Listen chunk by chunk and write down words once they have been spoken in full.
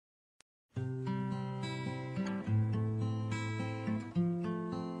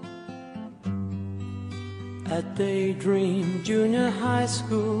At Daydream Junior High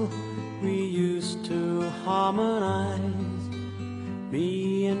School, we used to harmonize.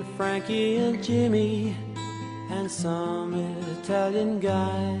 Me and Frankie and Jimmy and some Italian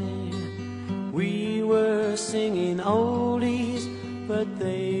guy. We were singing oldies, but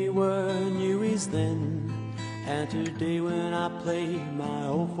they were newies then. And today when I play my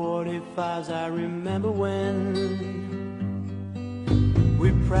old 45s, I remember when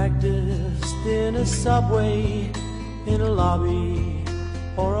we practiced in a subway, in a lobby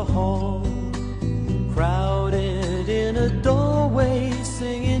or a hall, crowded in a doorway,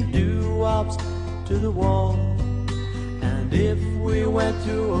 singing doo-wops to the wall. And if we went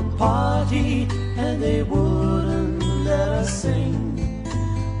to a party and they wouldn't let us sing,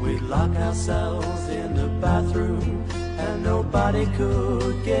 we'd lock ourselves in the bathroom and nobody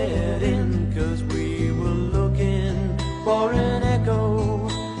could get in, 'cause we were looking for an echo,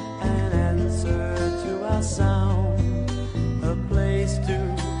 an answer to our sound, a place to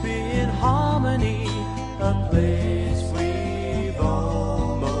be in harmony, a place we've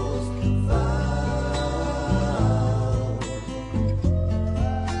almost found.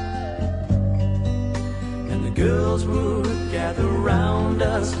 And the girls would gather round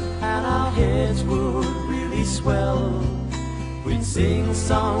us and our heads would really swell. We'd sing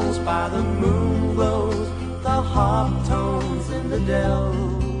songs by the moon glows, the harp tones in the dell.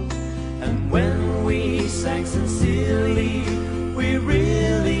 And when we sang sincerely, we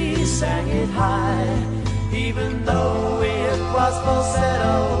really sang it high. Even though it was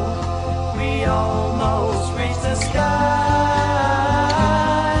falsetto, we almost reached the sky.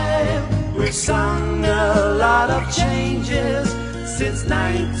 We've sung a lot of changes since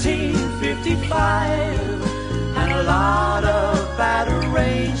 1955, and a lot of bad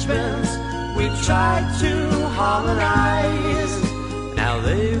arrangements we tried to harmonize. Now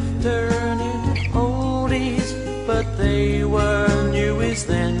they've turned into oldies, but they were newies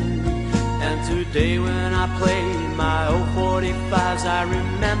then. And today when I play my old 45s, I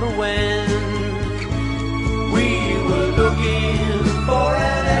remember when we were looking for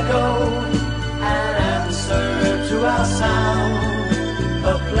an echo, an answer to our sound,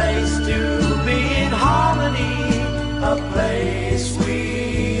 a place to be in harmony, a place we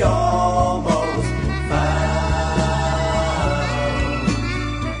almost found.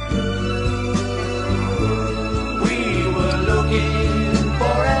 We were looking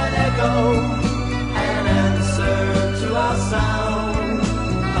for an echo, an answer to our sound,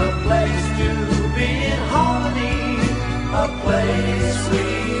 a place to be in harmony, a place we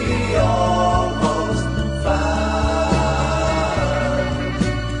almost found.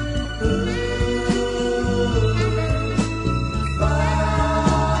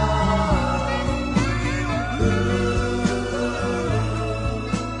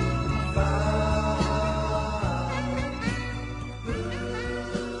 Bye.